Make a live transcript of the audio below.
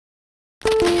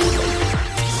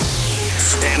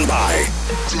stand by.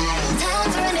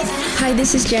 Hi,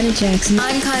 this is Janet Jackson.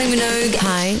 I'm Kylie Minogue.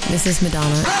 Hi, this is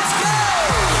Madonna.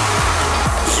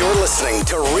 You're listening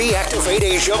to Reactivate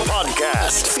Asia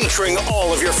podcast, featuring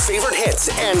all of your favorite hits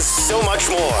and so much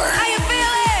more. How you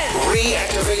feeling?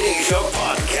 Reactivate Asia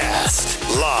podcast,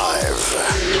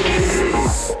 live.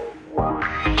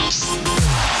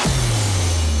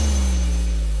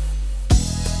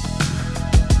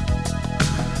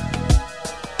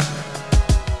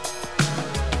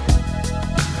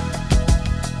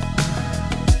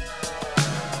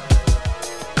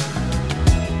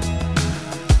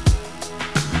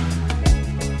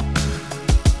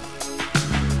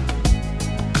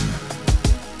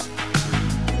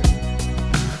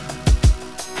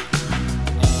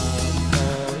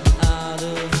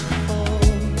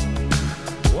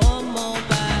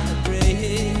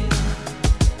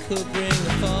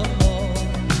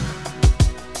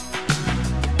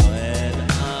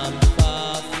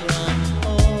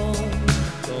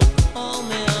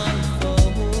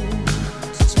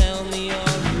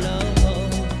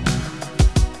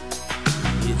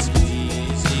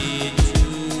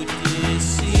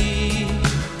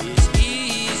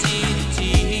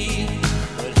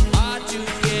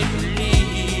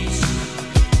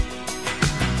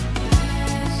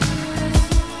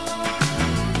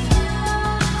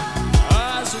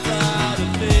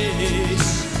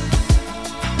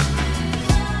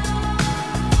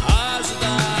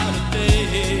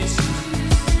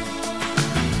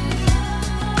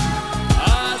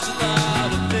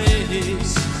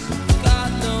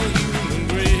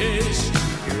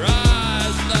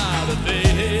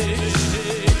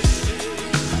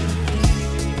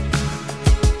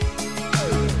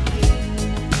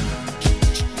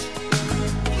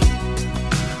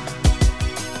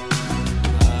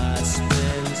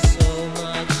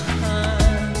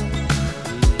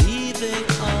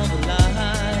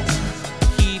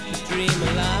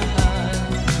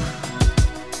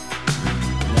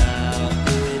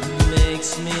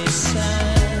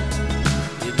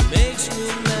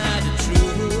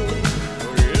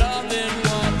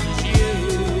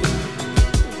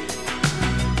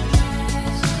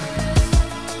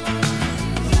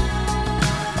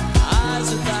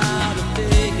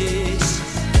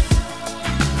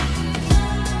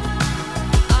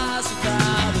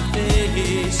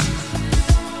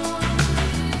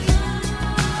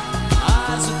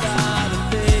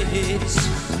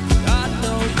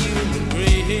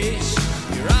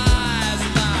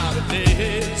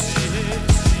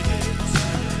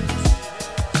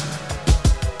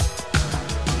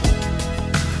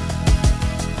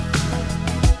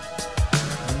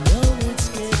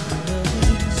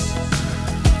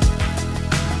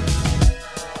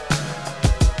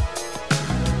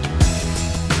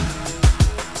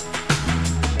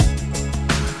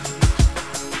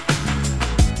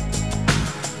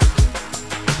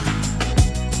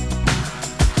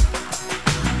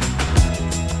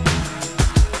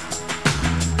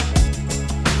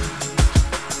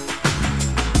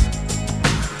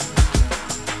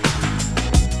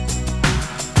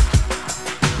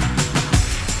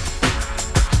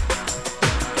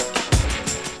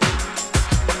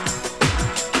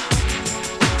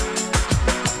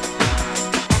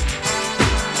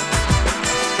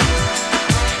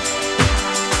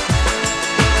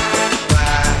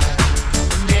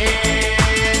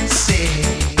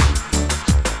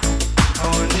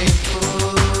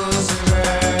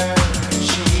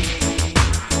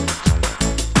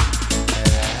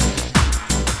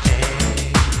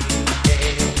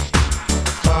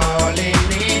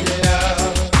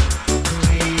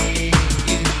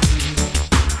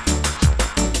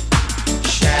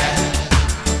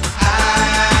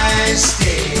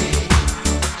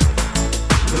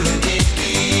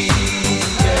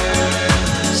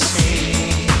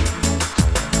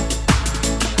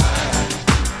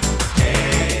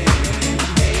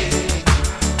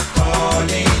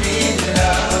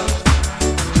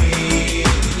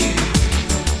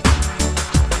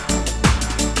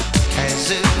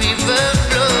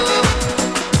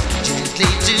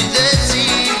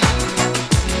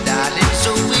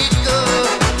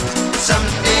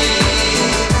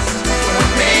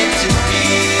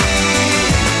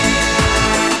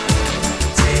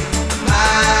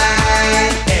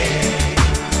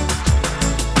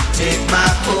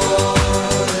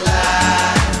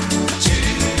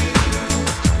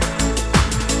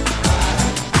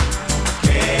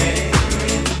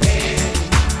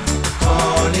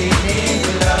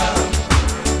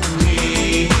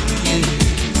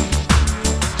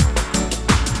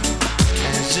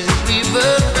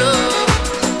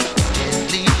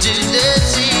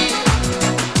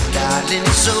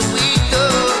 so we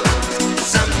go.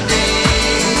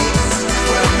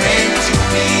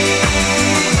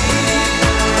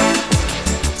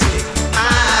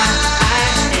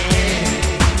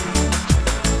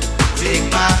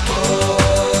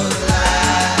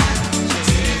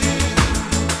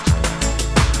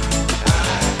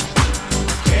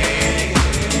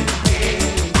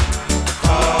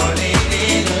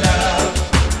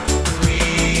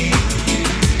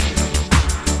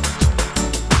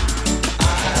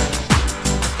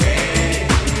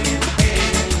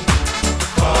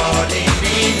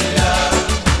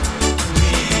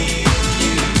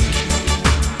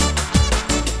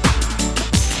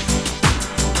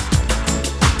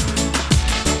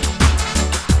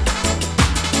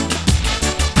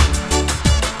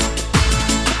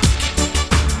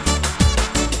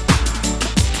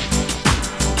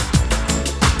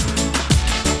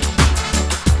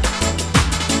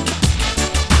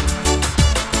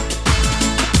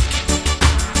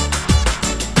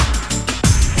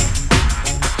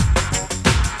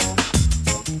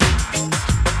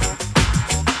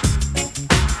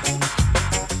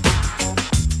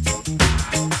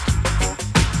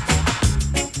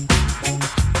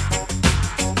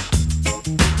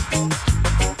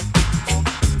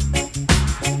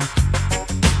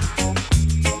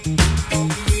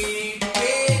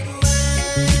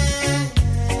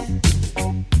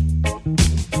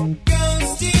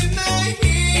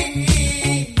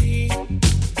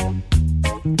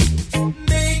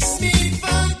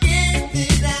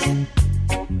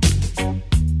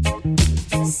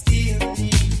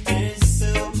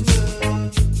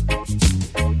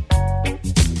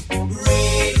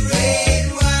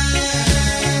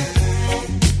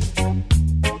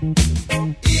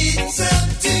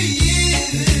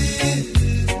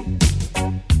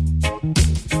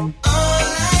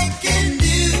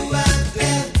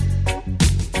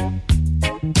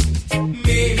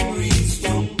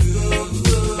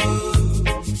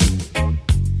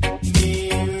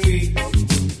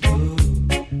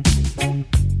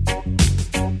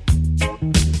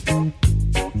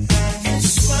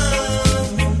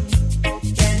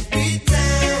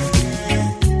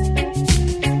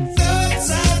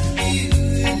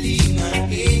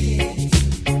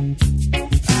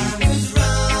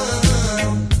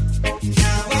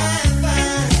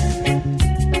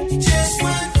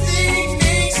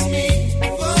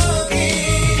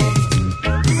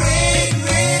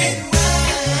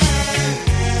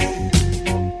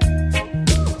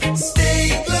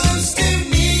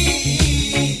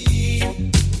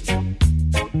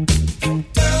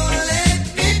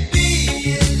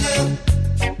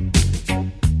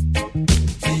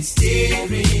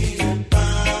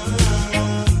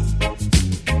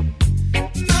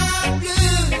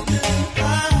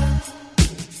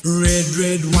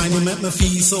 wine, you make me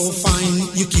feel so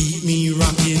fine. You keep me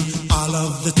rocking all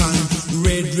of the time.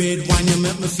 Red wine, you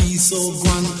make me feel so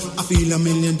grand. I feel $1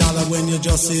 million when you're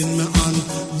just in my hand.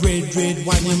 Red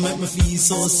wine, you make me feel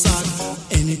so sad.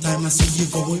 Anytime I see you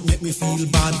go, it make me feel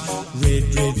bad. Red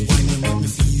wine, you make me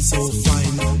feel so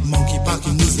fine. Monkey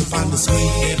packing music on the sweet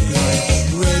red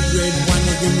line. Red wine,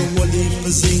 you give me whole heap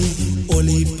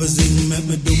of zing, make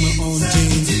me do my own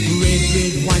thing. Red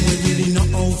wine, you really know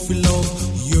how to love.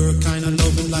 You're kind of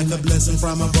loving like a blessing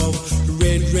from above.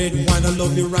 Red wine, I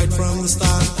love you right from the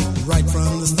start,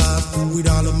 with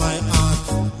all of my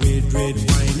heart. Red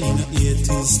wine in a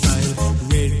 80s style,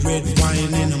 red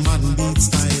wine in a modern beat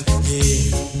style, yeah.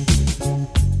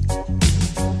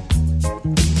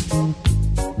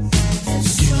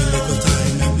 Give me a little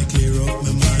time, let me clear up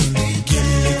my mind. Give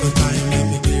me a little time, let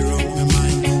me clear up my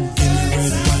mind. Give me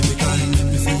red wine, the kind, let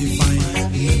me feel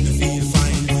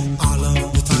fine, all of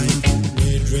the time.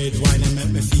 Red wine, and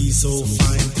make me feel so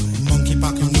fine. Monkey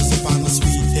packing music on the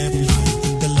sweet dead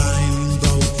line. The line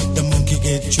broke, the monkey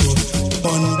get choked.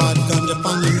 Bun bad ganja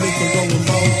pan the liquor going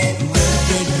bout.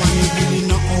 Red wine, you really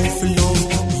know how to love.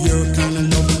 You're kind of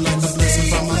loving like a blessing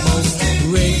from above.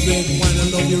 Red wine, I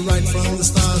love you right from the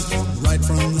start,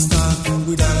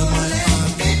 with all of my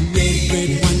heart. Red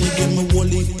wine, you give me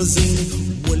whole heap of zing,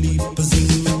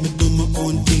 make me do my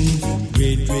own thing.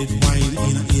 Red wine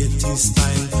in a 80s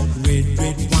style, red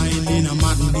wine in a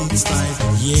modern beat style,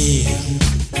 yeah.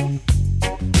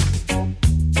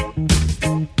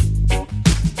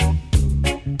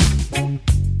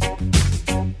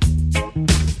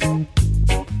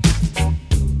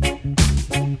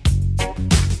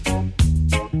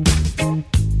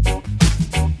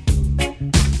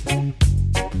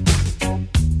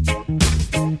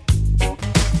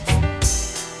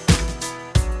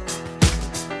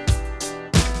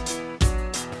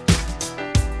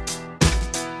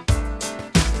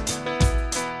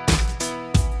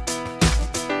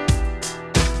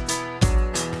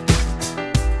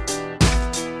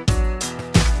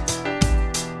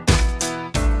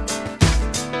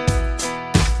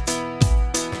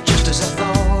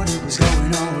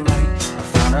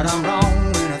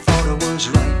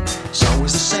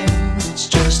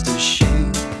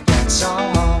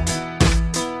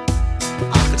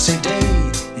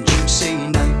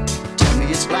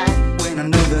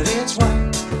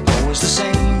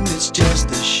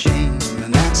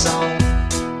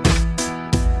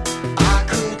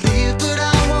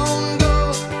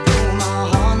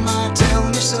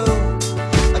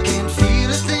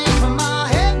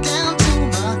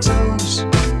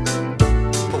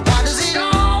 Why does it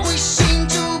always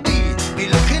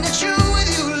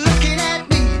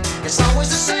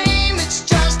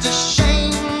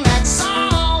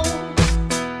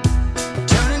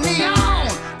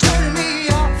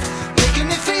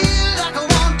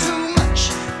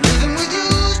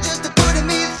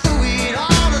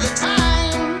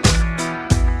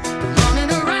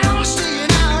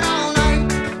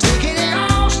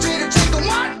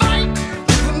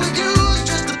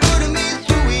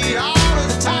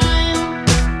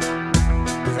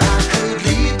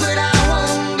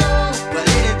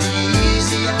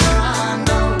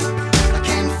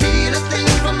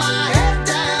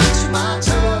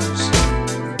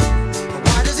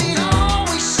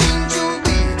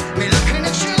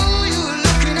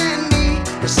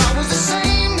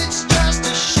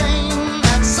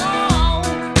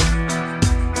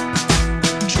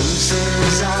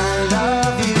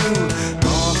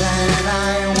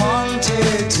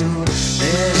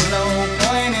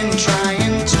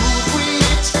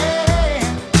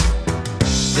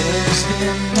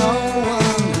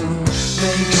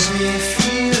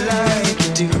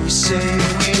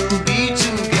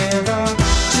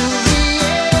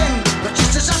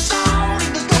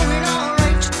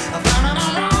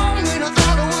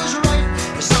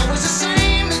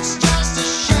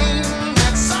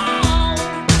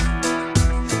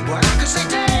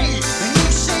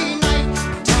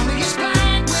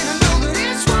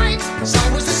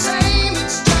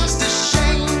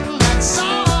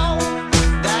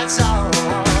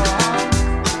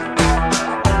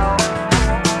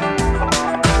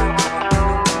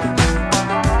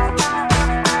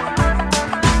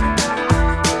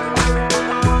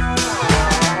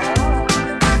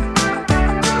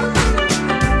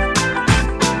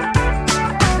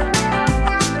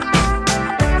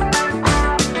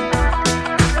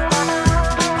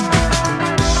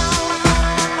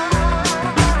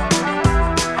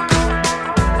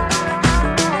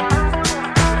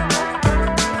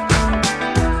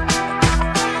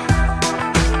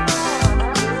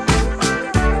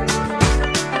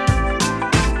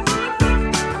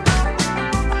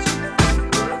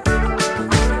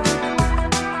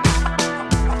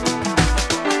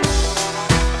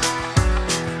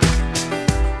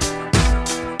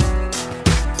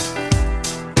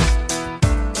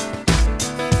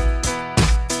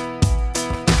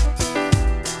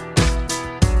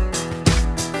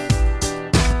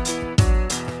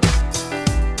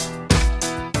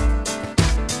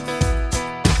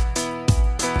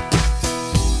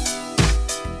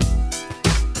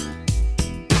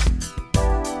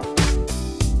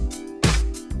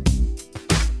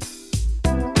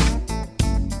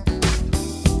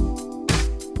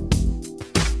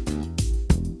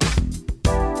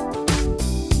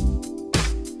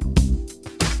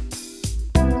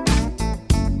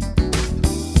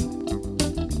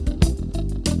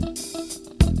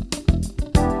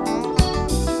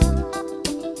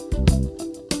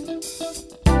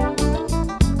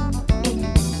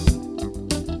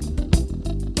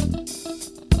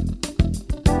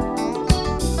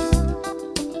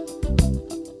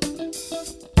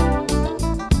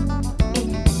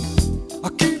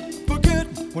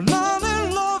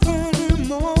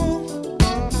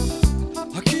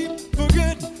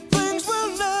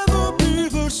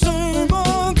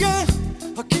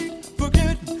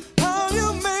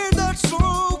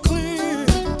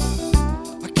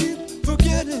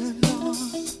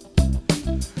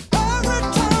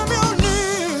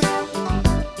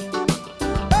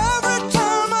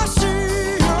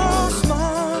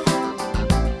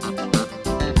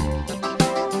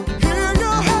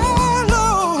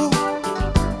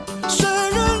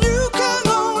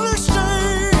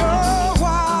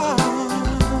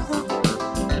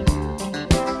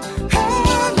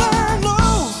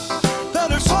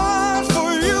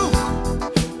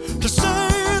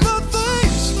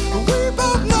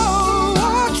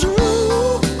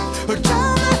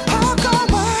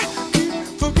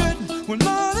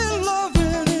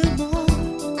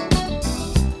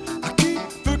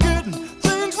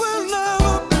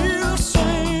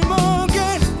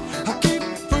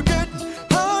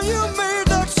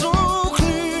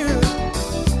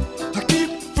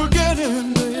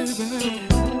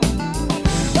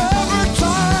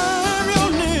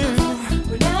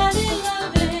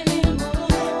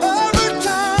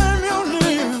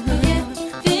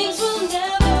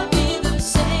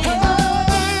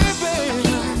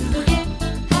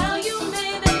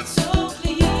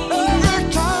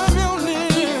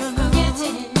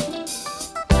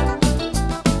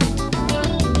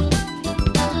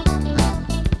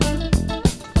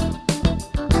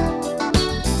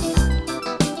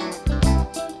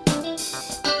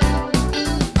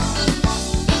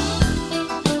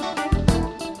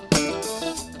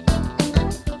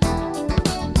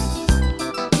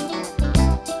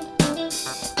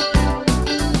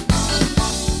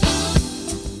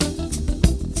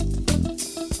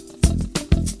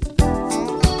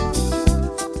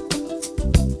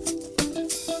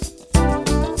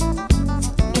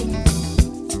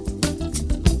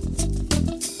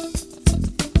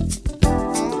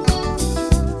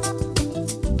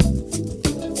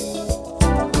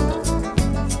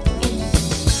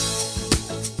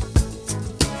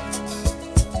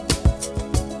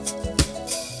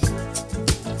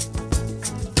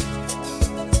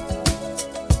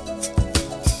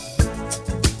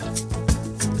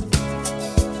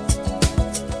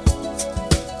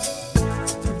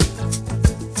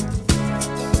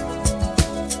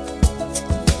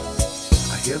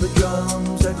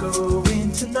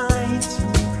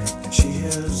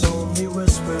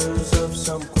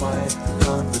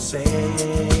conversation.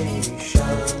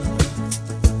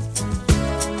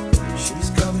 She's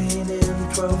coming in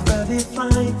 12:30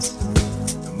 flight.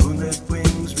 The moonlit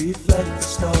wings reflect the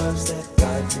stars that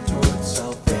guide me towards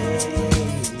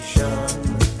salvation.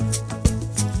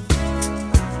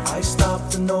 I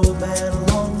stopped an old man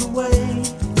along the way,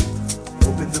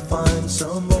 hoping to find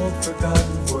some old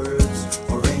forgotten words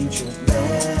or ancient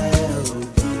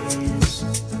melodies.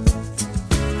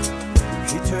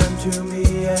 He turned to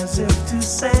me as if to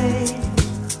say,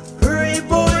 hurry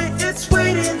boy, it's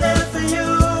waiting there for you.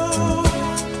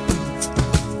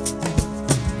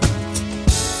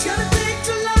 Gonna take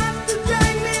a lot to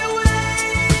drag me away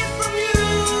from you.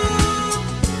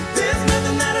 There's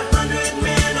nothing that 100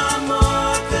 men or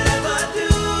more could ever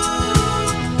do.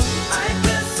 I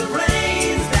guess the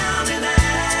rain's down in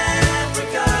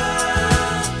Africa.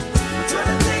 We're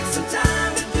gonna take some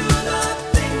time to do the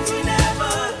things we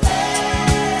never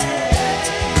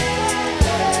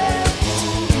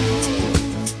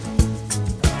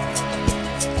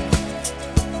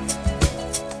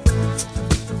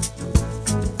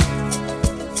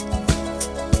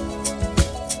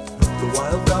The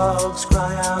wild dogs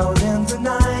cry out in the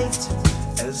night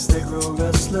as they grow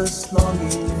restless,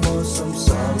 longing for some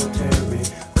solitary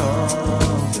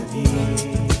company.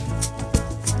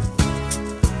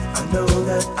 I know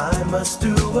that I must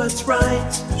do what's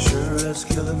right, sure as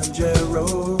Kilimanjaro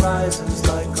rises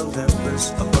like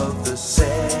Olympus above the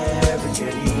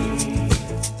Serengeti.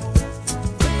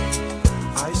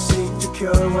 I seek to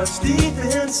cure what's deep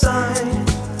inside,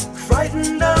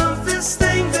 frightened of this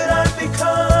thing that I've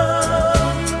become.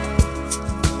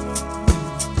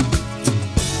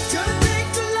 Gonna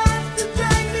take a lot to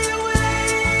drag me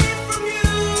away from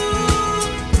you.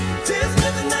 There's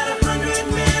nothing that 100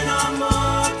 men or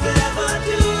more could ever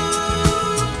do.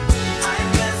 I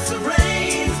guess the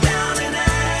rain's down in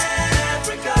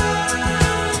Africa.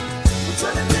 We're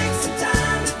gonna take some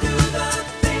time to do the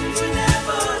things we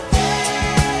never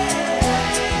did.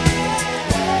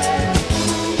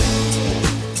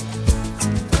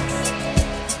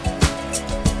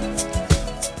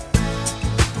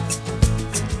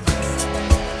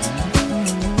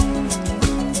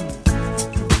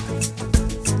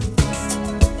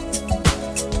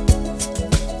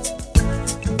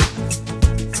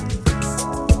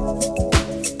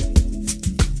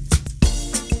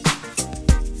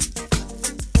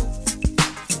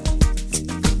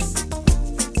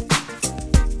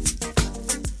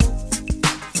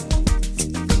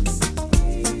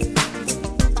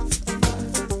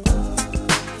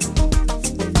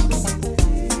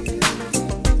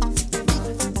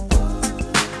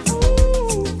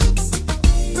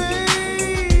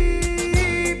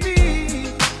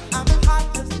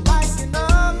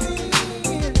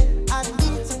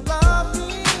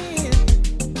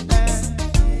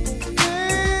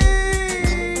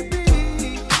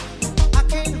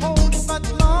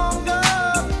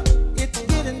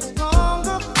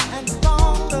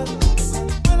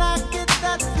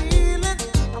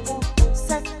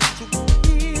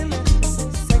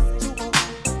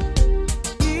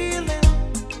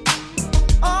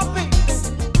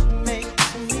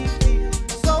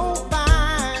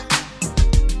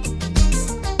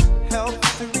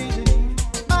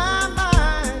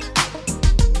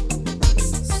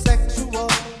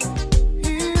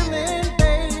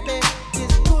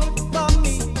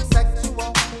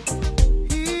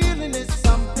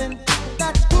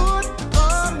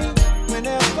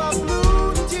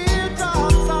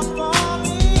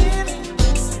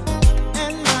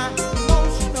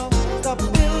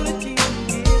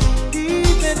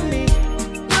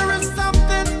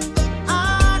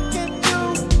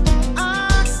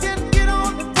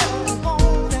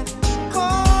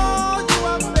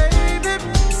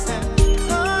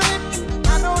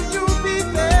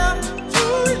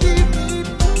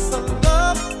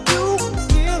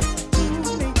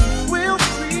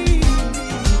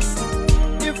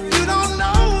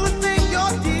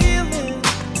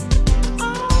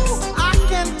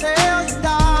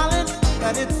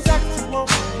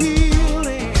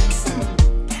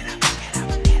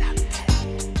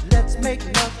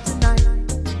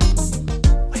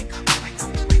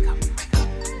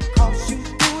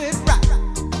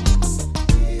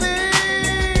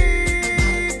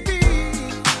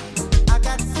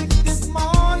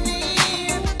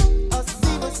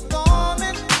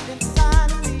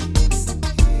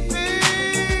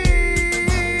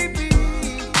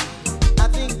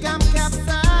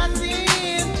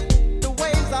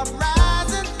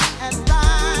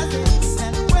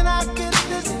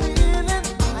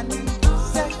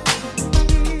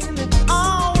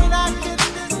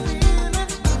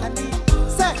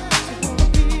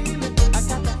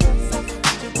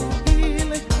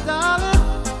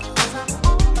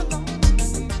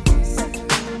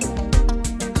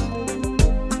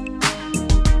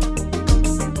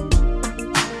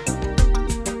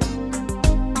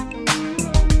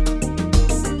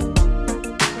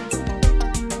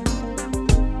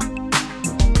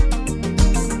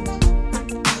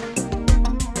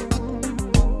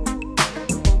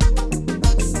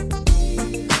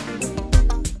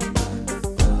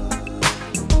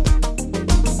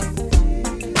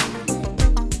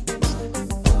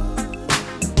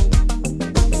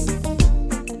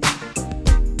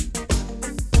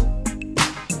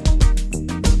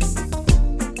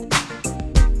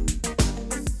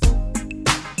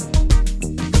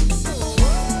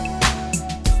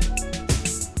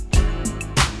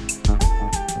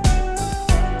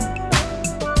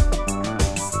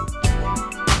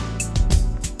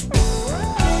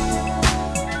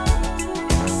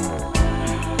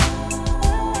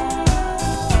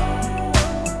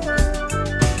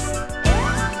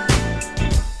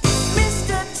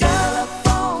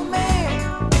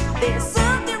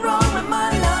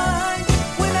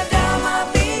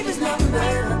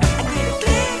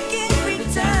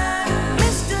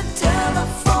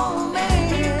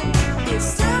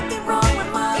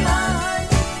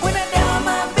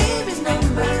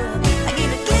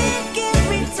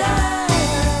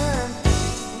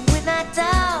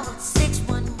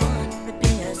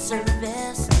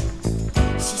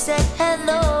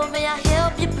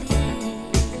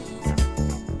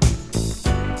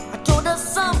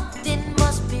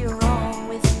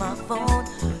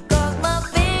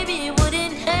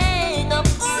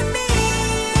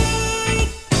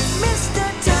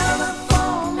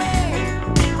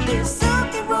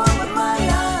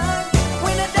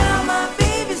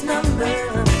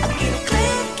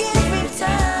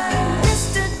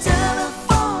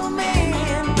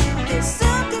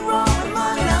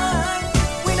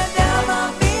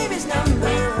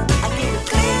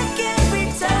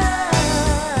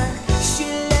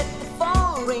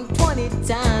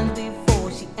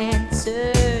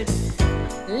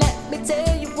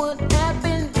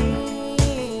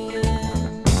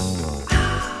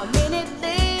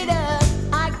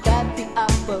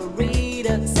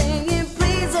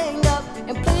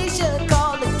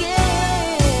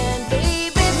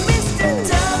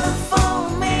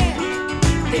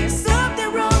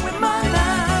 something wrong with my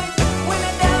mind. When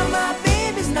I dial my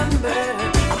baby's number,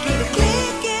 I get a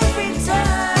click every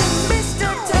time. Mr.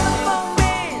 Telephone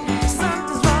Man,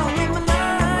 something's wrong with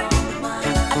my line.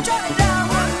 I try to dial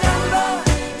one number,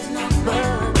 but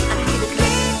I get a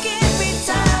click every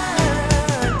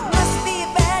time. Must be a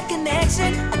bad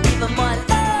connection. I give 'em more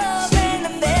love and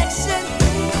affection.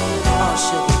 Oh,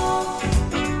 sugar.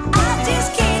 I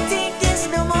just can't take this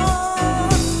no more.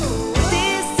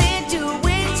 This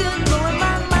situation no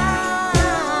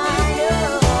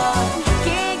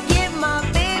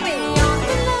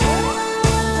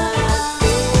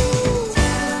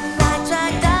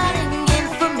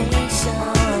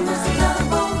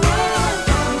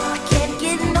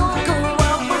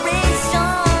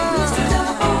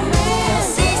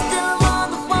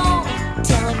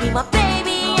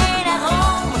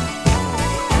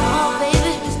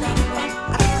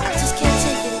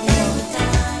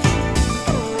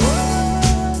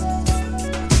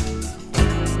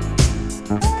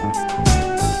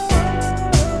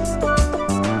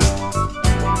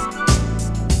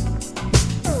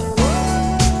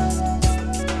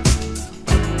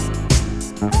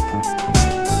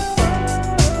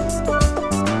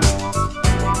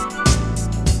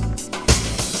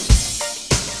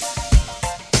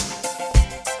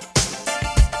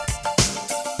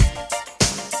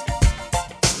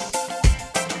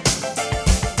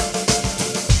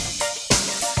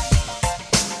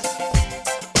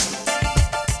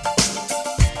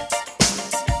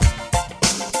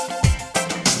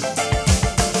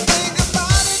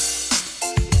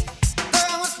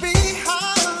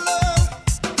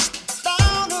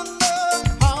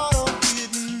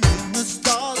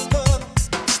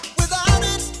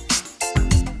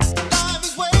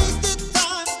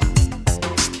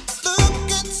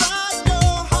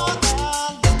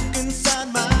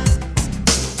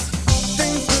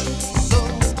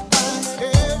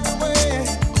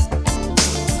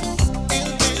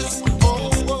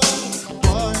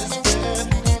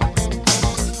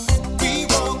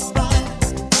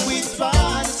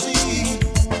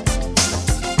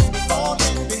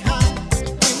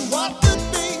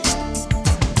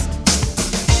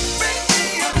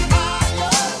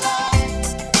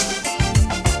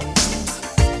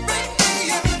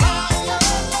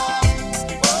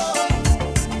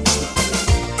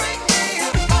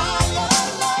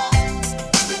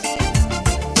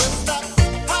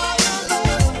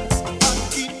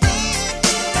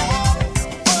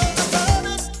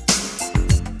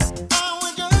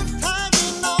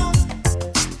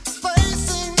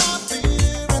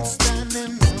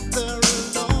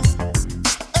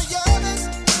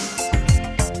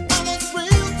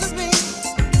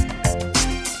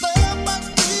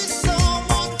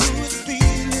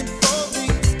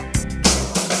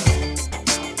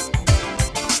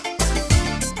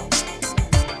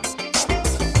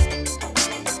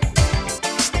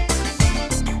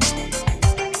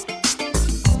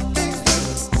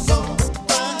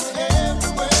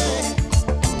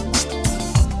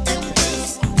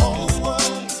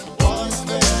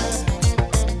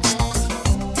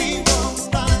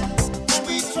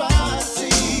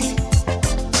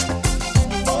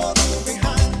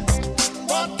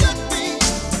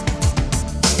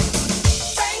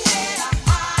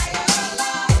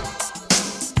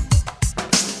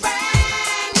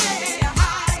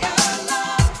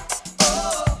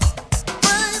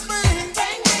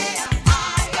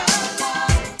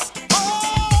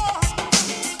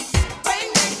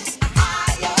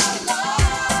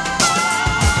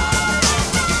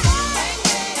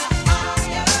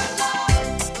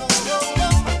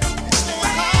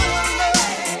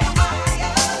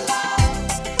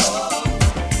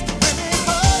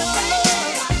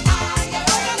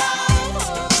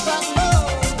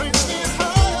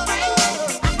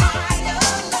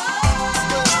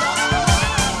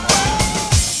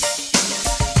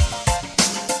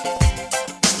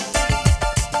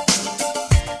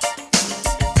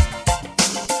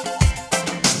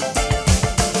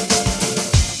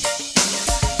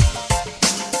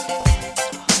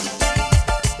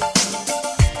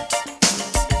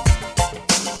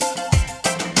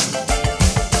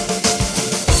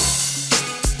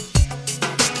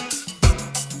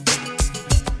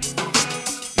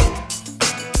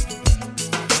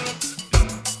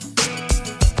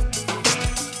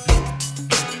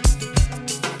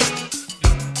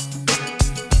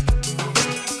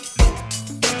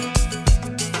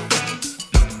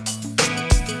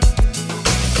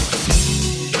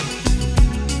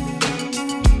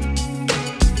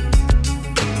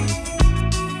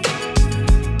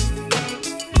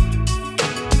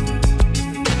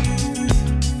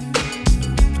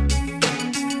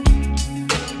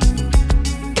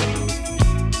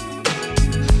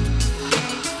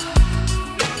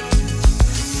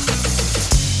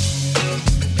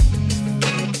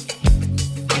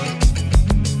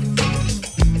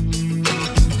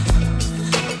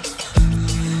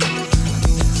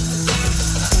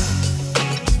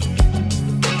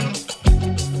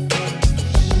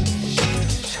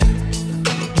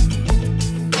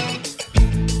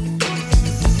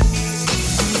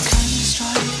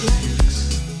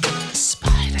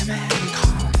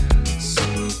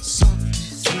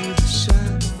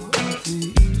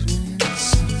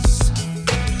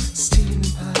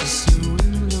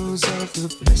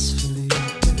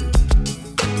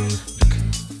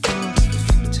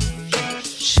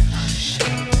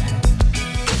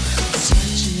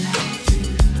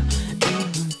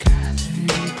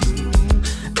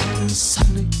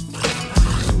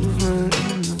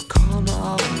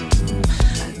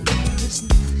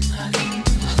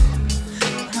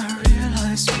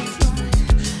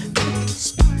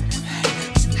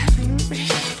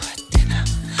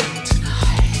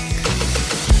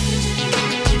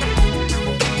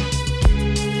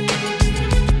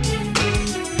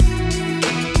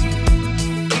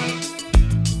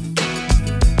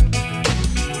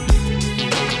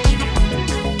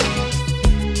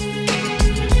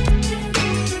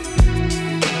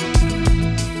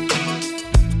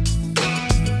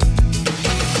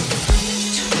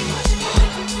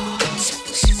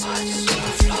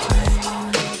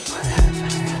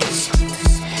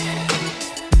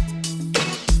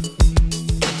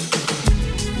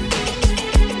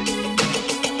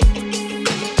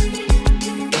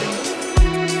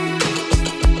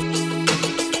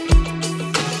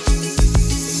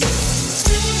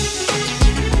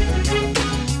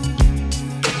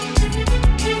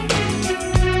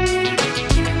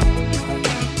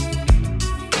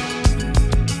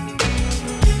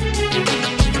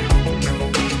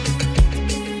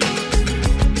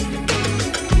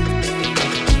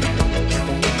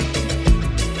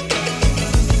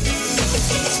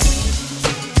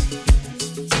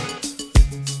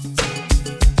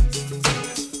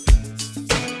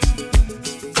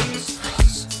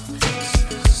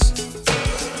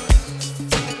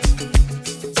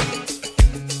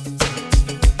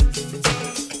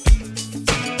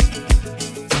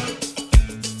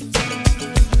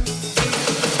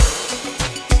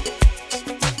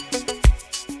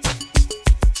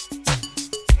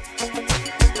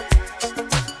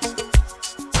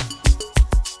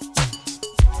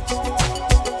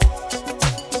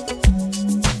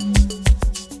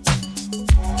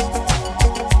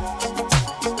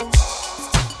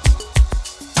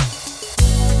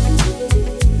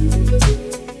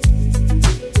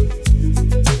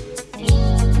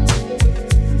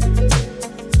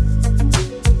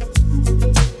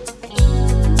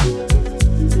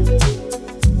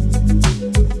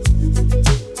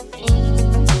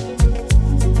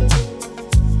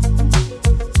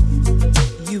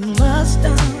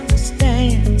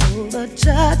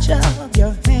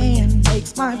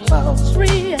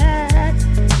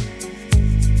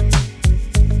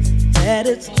that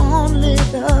it's only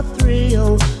the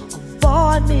thrill of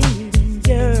boy meeting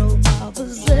girl.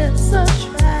 Opposites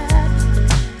attract.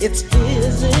 It's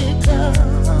physical,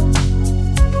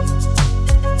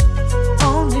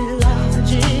 only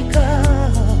logical.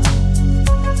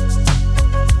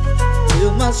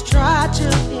 You must try to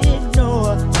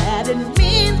ignore that it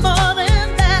means more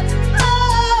than that.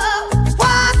 Oh,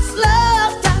 what's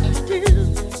love got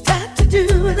to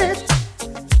do with it?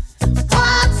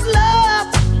 What's love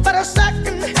but a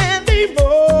second-hand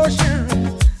emotion?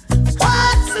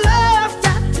 What's love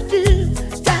got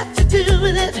to do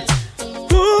with it?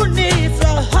 Who needs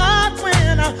a heart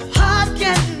when a heart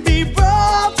can be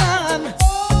broken?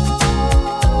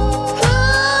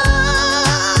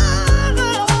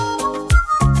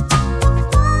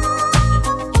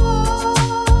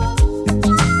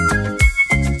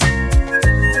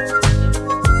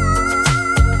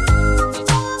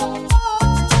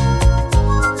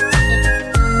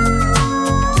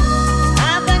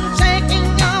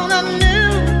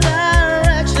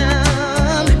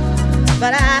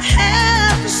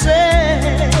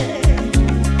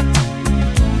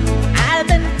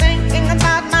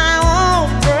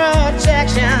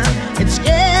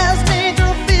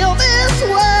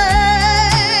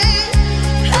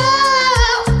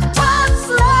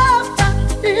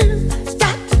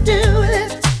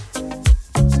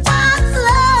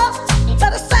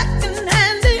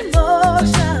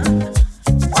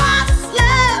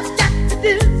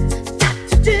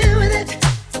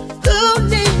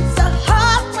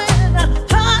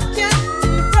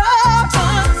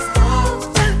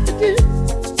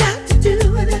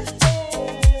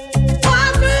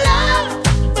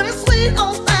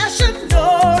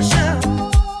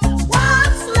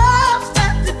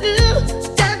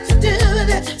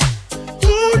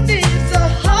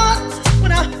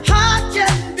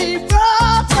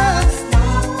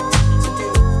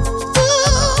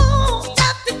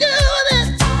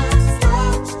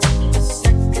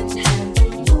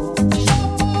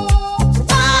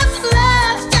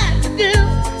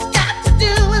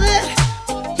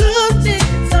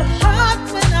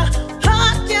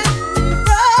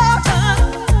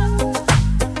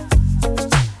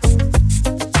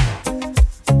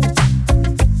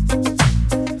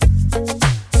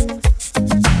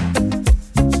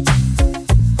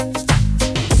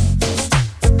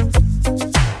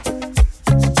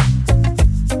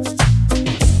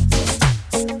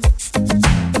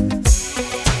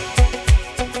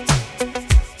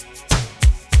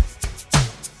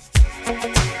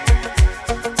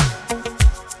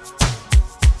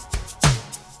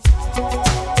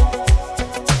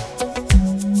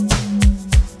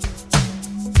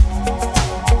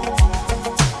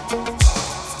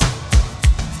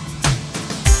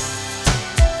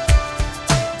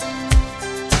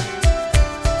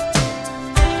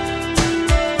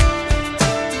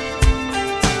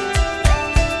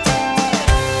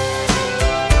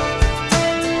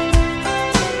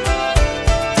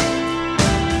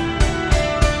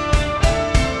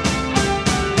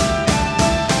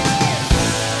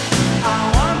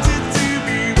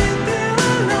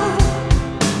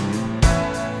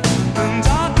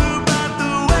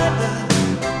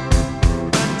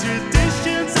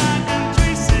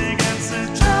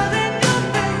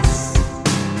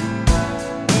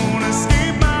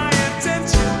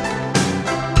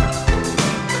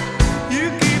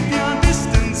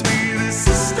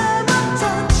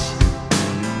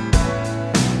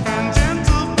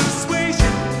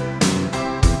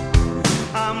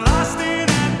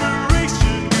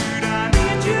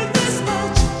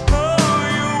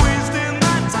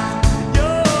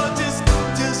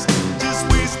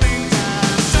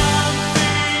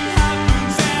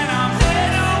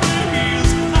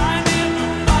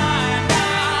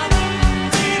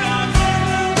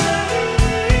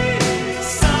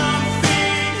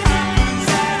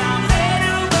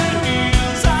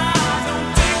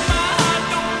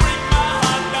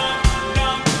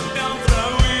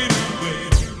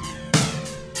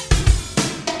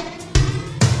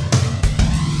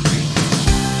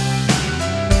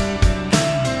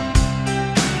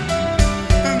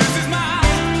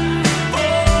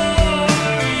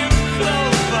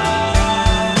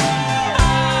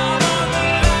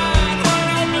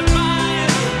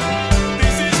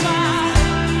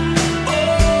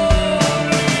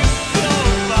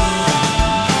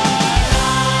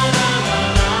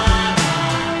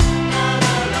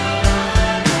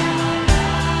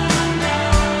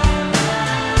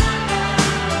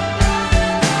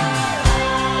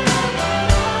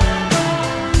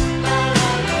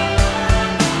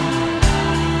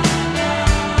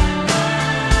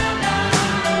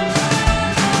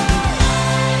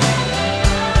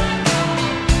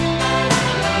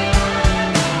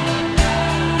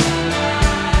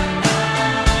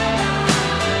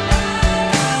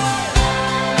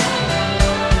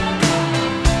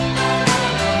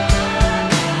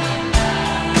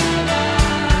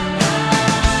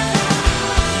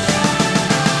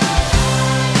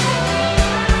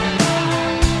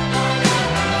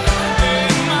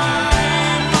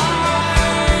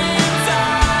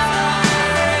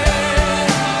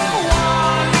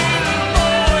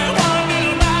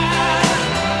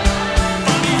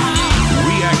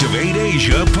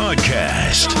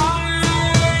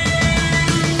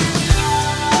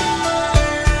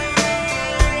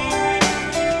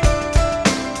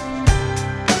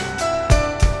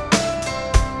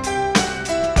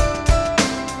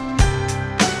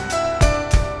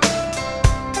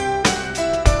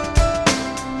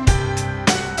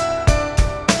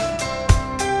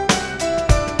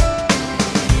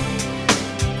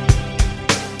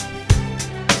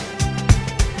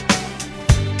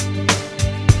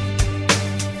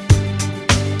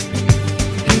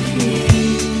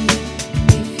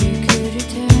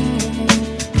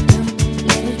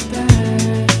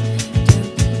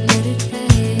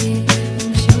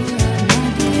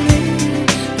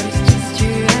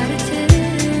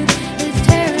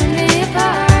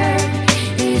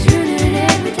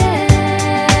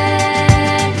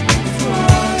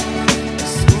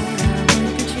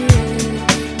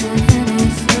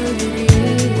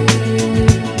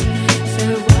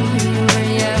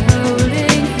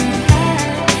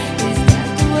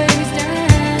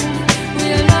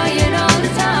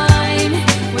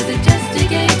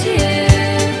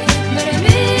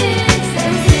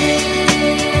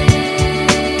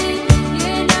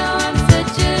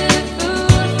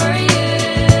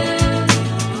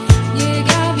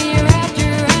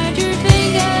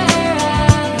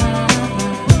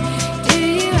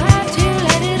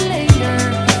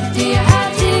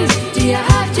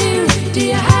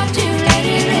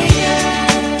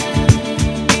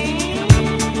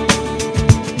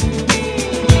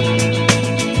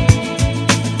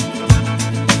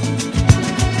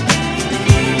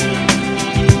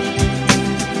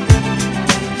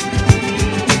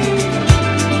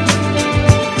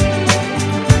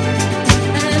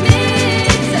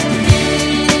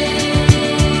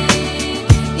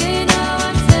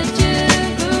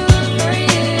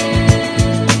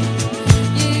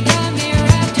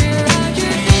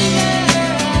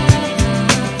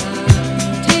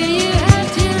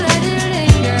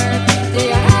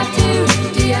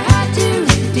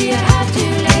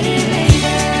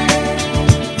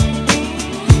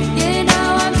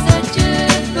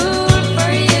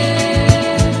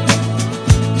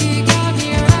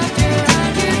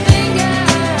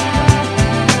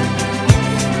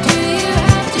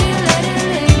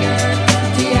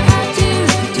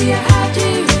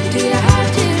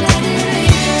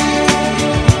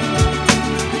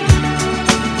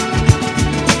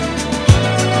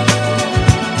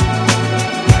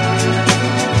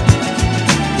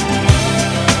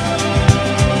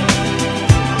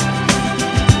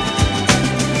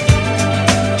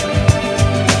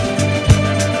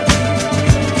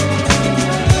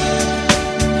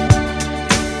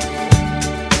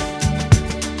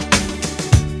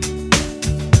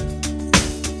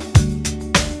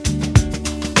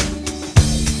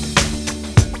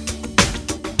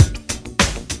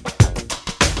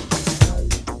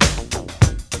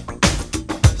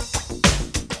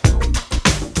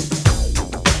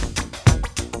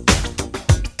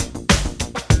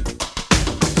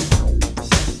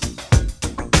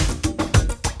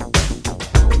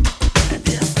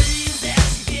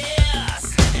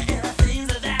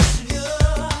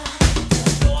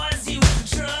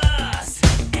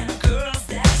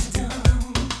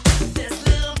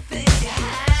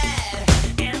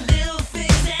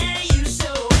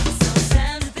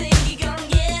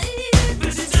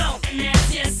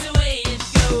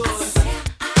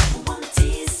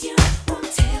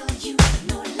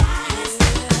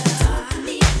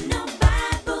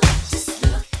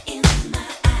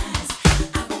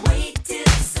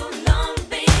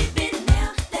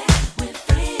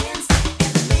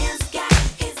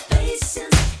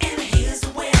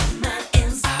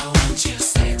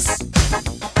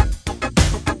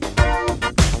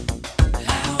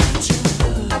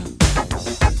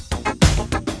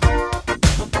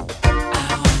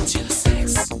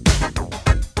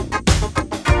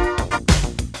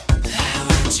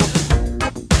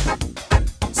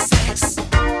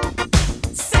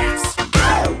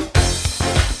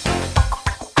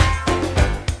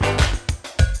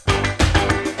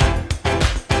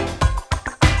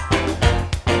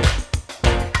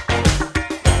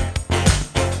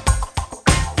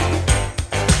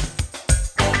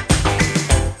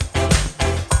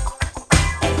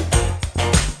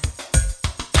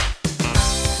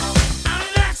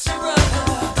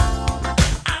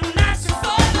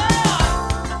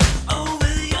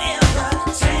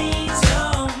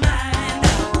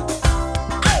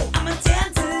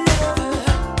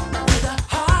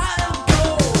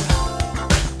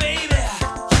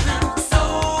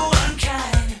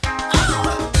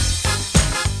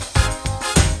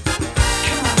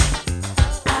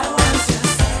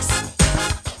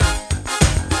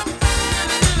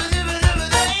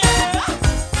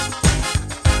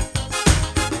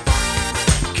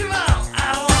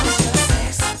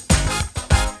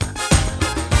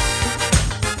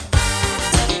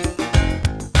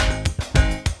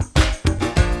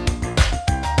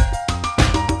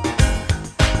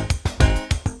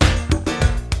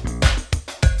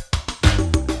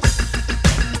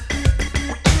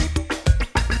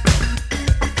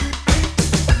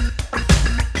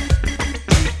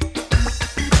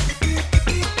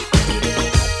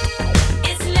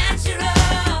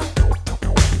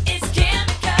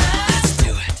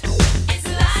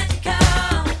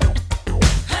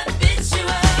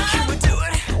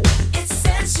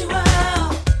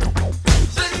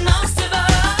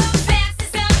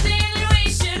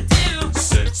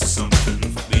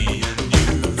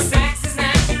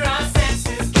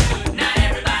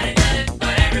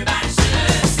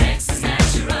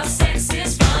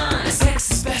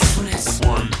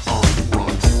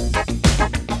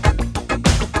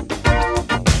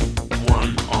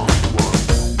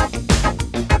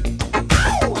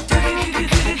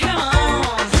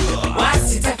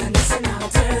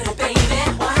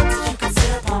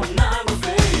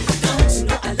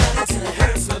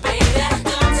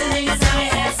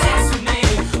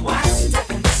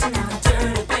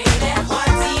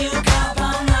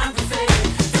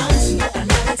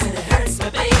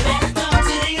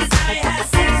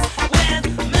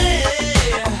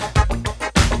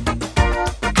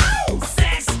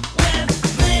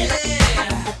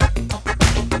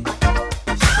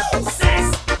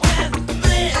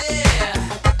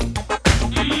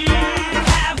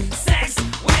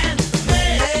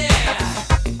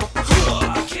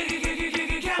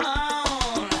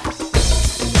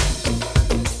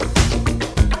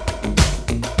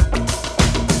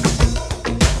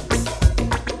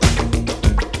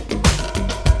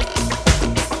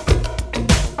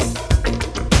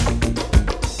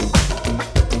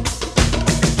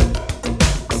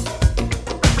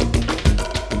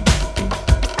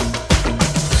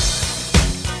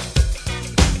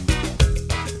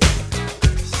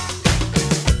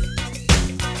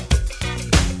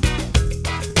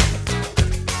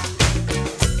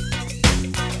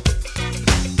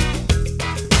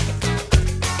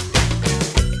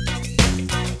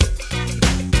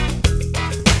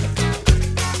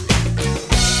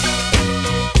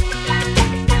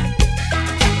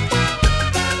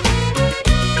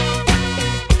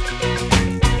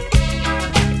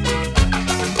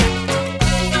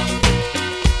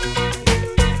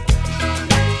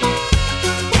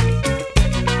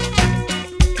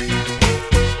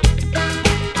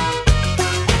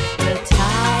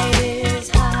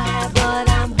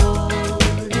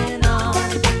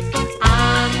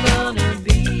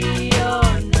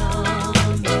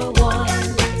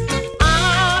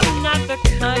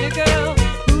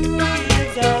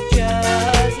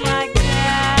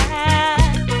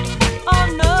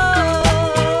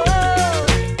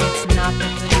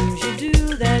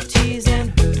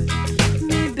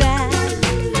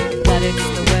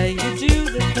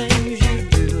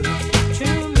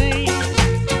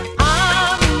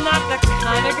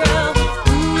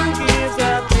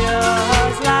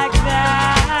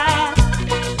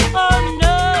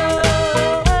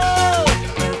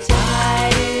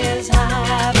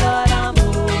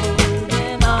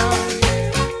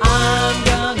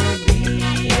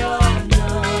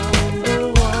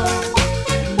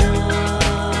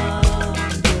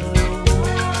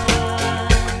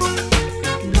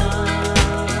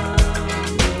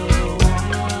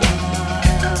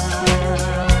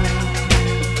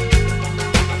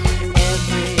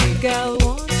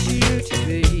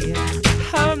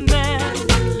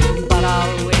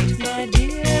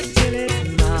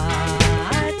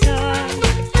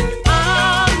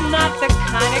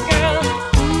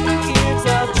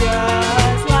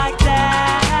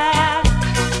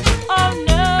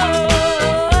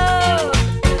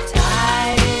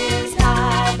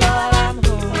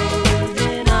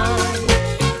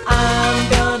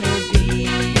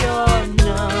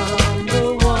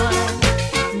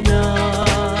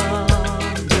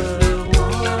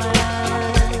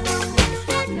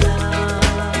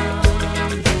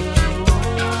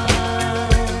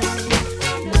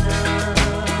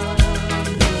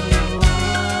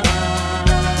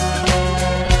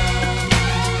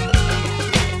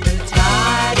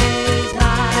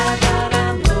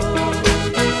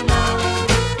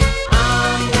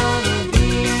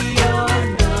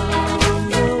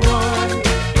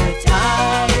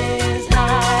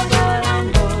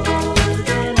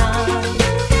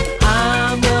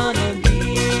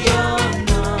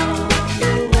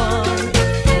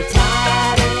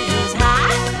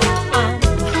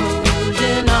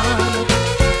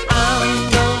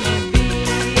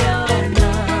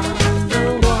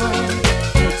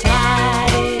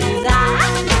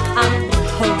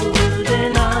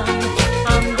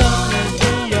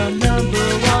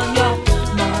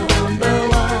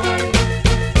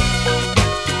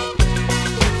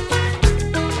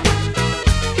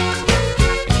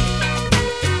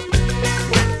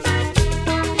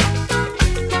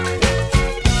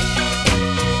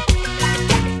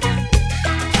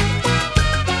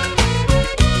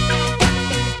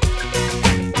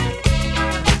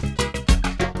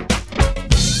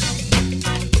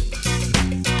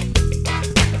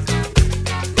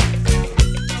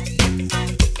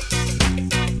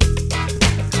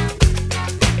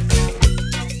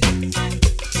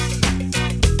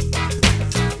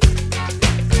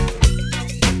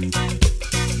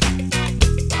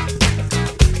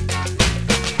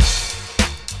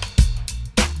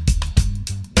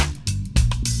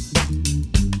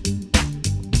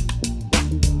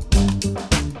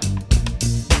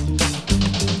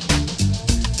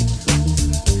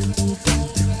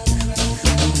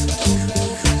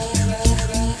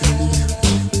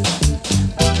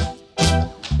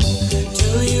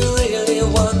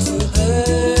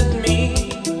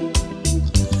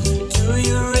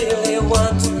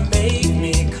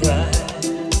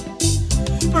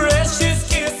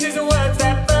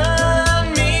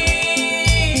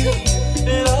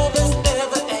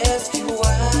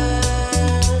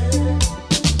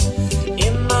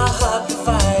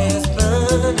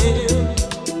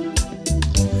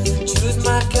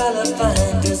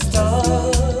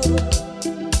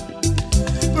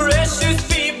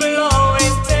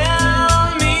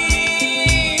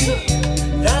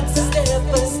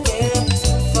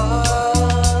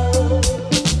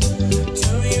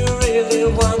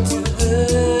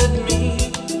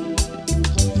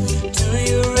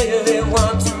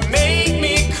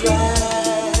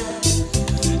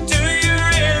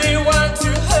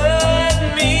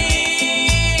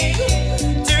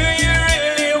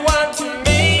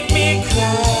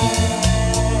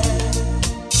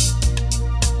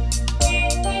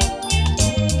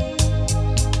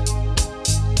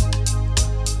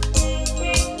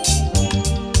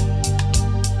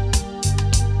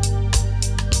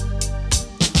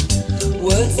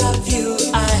 Words of you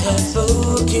I have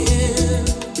spoken.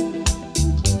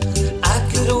 I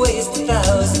could waste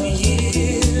 1,000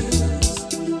 years.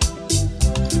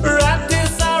 Wrapped in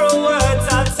sorrow, words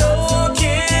are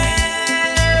token.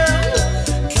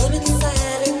 Come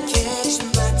inside and catch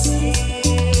my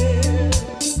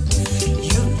tears.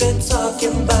 You've been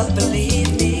talking about,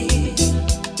 believe me.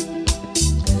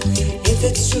 If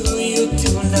it's true, you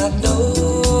do not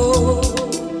know.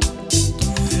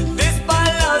 This my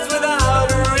love's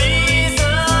without a reason.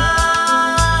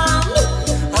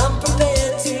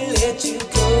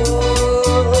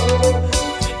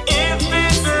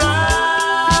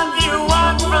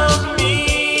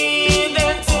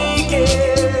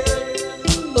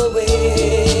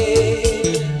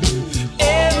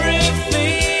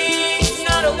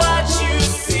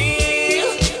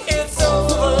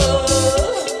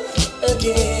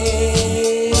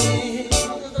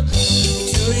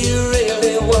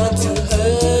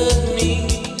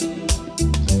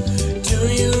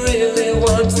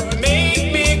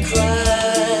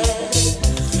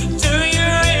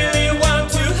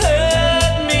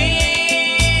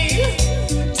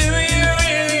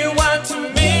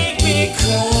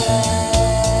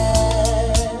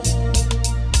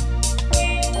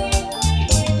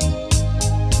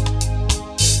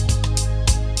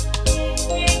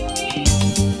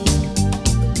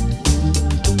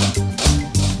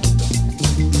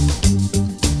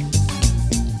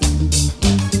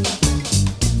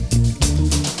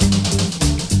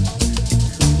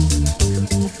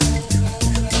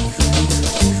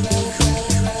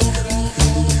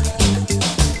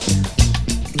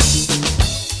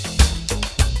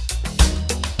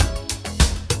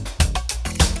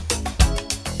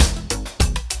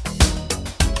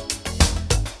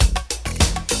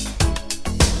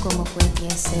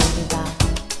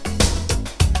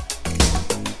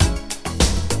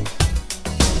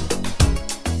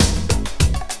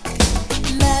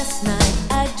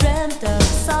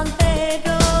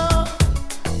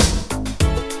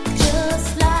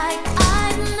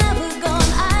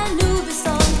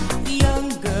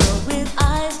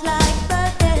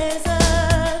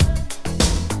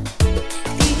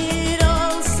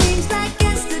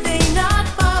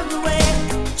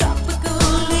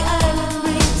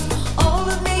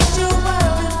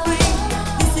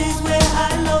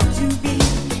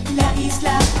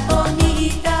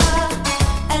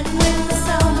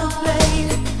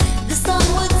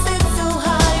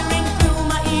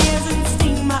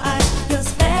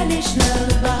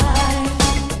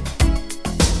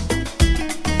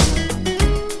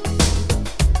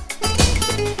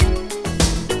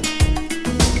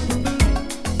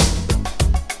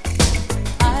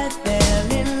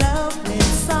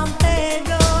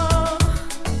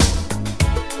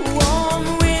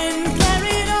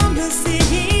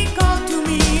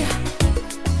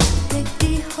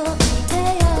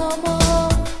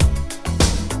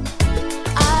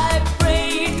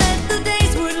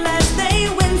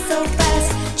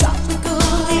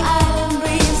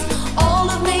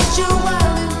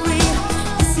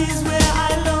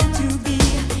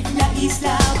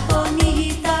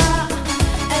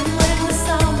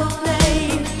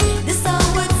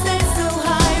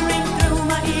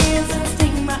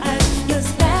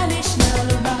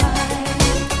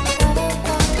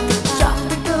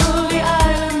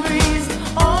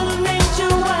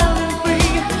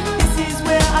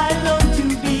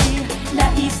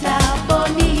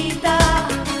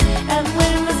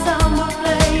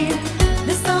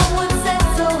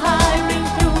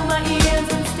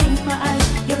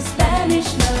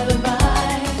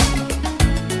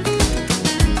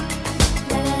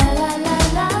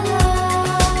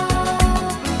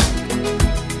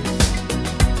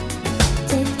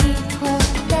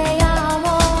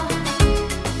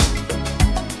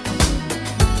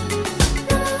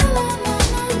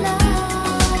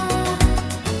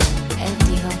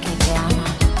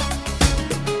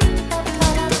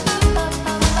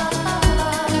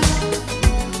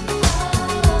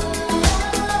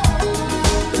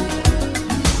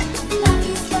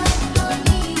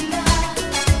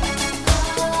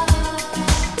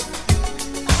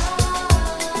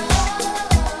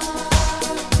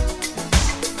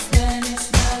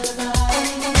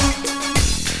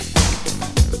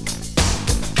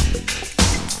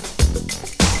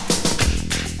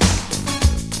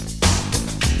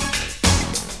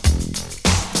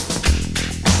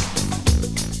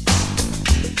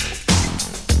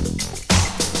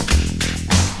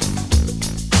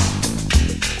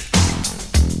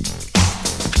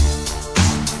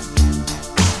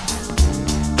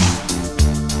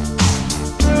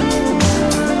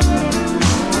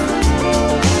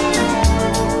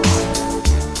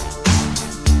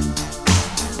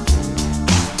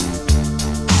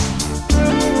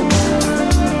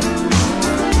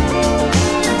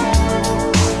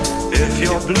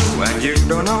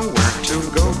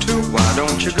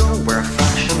 don't you go where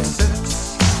fashion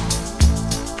sits?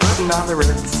 Putting on the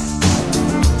Ritz.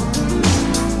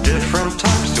 Different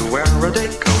types to wear a day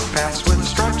coat, pants with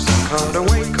stripes and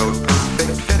cutaway coat,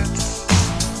 perfect fits.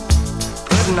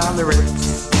 Putting on the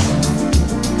Ritz.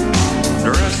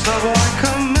 Dressed up like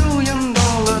 $1 million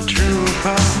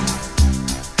trooper,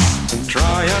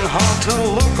 trying hard to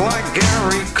look like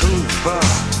Gary Cooper.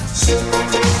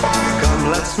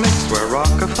 Come, let's mix where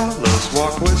Rockefellers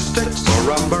walk with sticks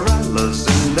or umbrellas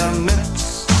in their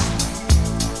midst.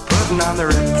 Putting on the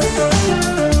Ritz.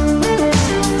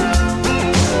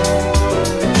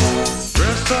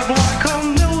 Dressed up like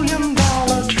 $1 million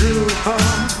trooper,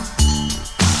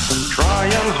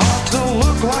 trying hard to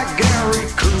look like Gary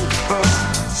Cooper.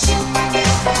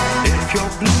 If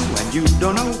you're blue and you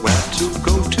don't know where to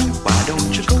go to, why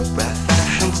don't you go where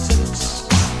fashion sits?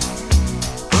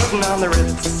 Putting on the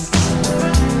Ritz.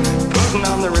 Putting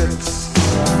on the Ritz.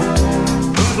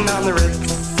 Putting on the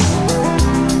Ritz.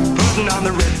 Putting on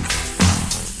the Ritz.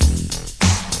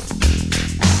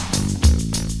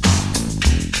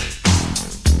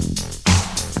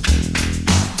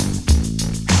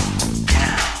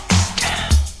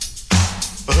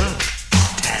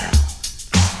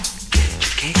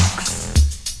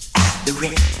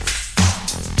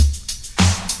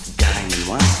 Dining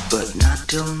once, but not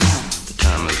till now. The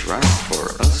time is right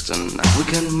for us tonight. We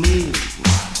can move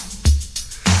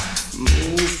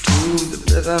to the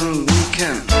rhythm. We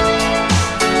can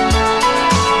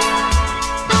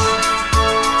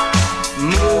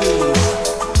move,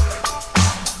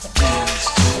 dance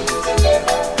to the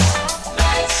rhythm.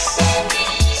 Nice and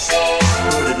easy.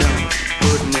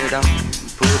 Putting it on,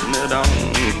 putting it on,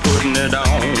 putting it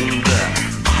on.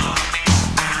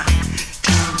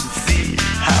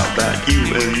 How about you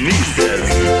and me, says.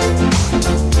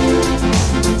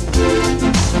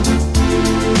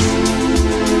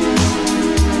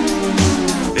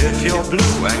 If you're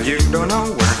blue and you don't know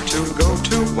where to go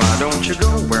to, why don't you go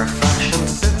where fashion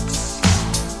sits?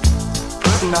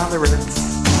 Putting on the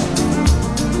Ritz.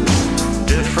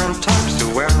 Different types to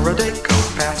wear a day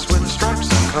coat, pants with stripes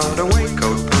and cutaway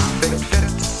coat, perfect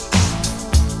fits.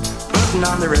 Putting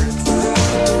on the Ritz.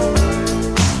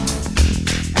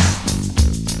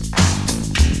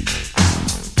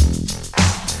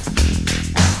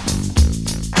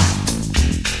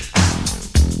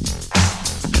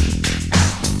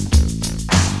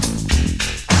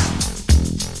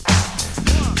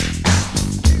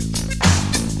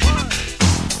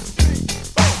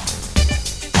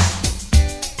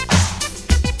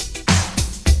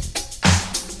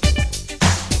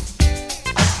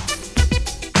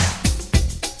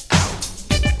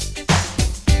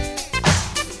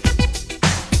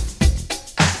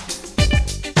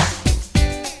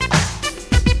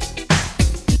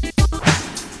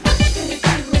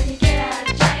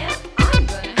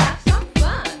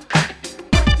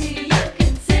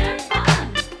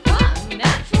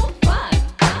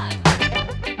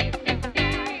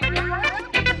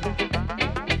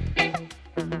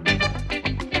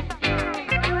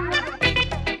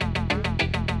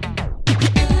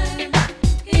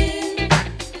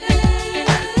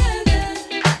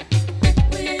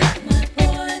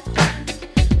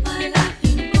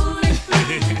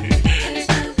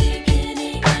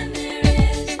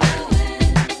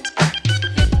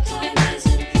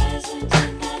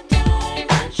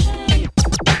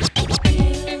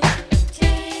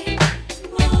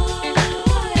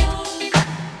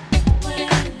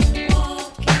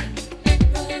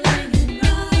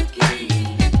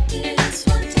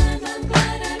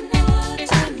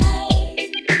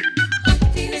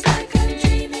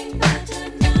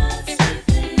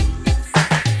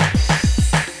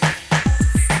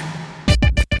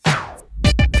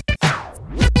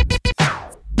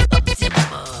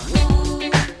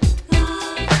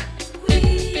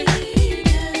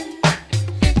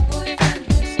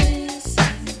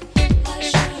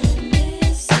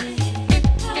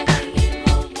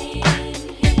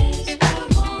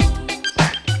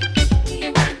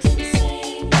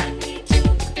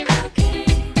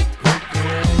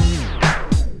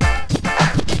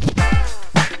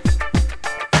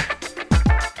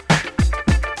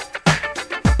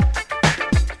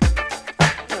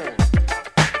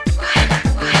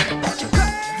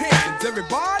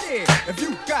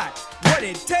 what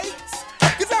it takes.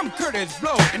 Cause I'm Curtis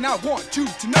Blow, and I want you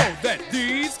to know that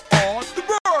these